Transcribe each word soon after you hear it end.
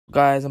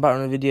Guys, I'm back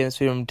on a video, and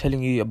so I'm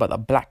telling you about the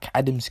Black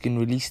AdamSkin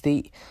release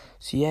date.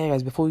 So yeah,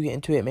 guys, before we get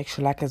into it, make sure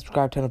to like and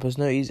subscribe, turn on post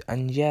notifications,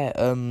 and yeah,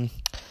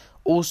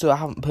 also I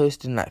haven't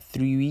posted in like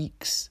 3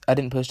 weeks. I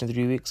didn't post in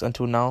 3 weeks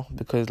until now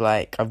because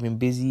like I've been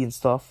busy and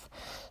stuff.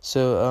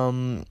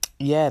 So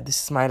yeah,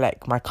 this is my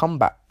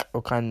comeback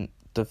or kind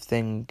of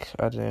thing.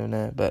 I don't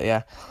know, but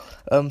yeah.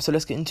 So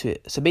let's get into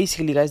it. So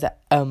basically, guys,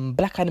 that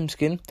Black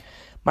AdamSkin,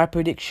 my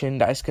prediction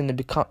that it's gonna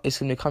be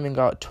coming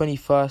out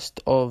 21st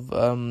of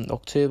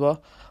October,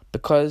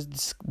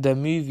 because the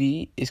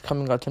movie is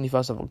coming out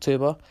 21st of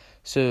October.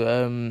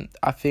 So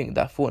I think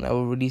that Fortnite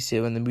will release it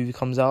when the movie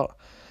comes out.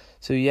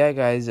 So yeah,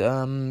 guys,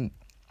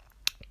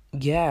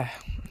 yeah,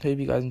 hope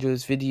you guys enjoy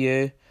this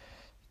video.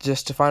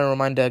 Just a final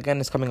reminder again,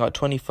 it's coming out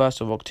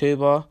 21st of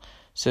October.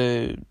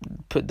 So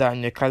put that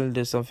in your calendar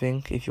or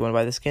something if you want to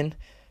buy the skin.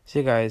 So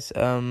yeah, guys,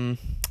 hope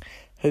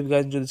you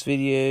guys enjoyed this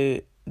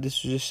video.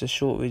 This was just a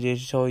short video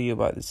to tell you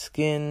about the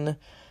skin.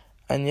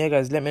 And yeah,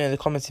 guys, let me know in the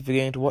comments if you're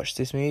going to watch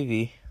this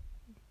movie.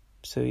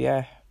 So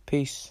yeah,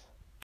 peace.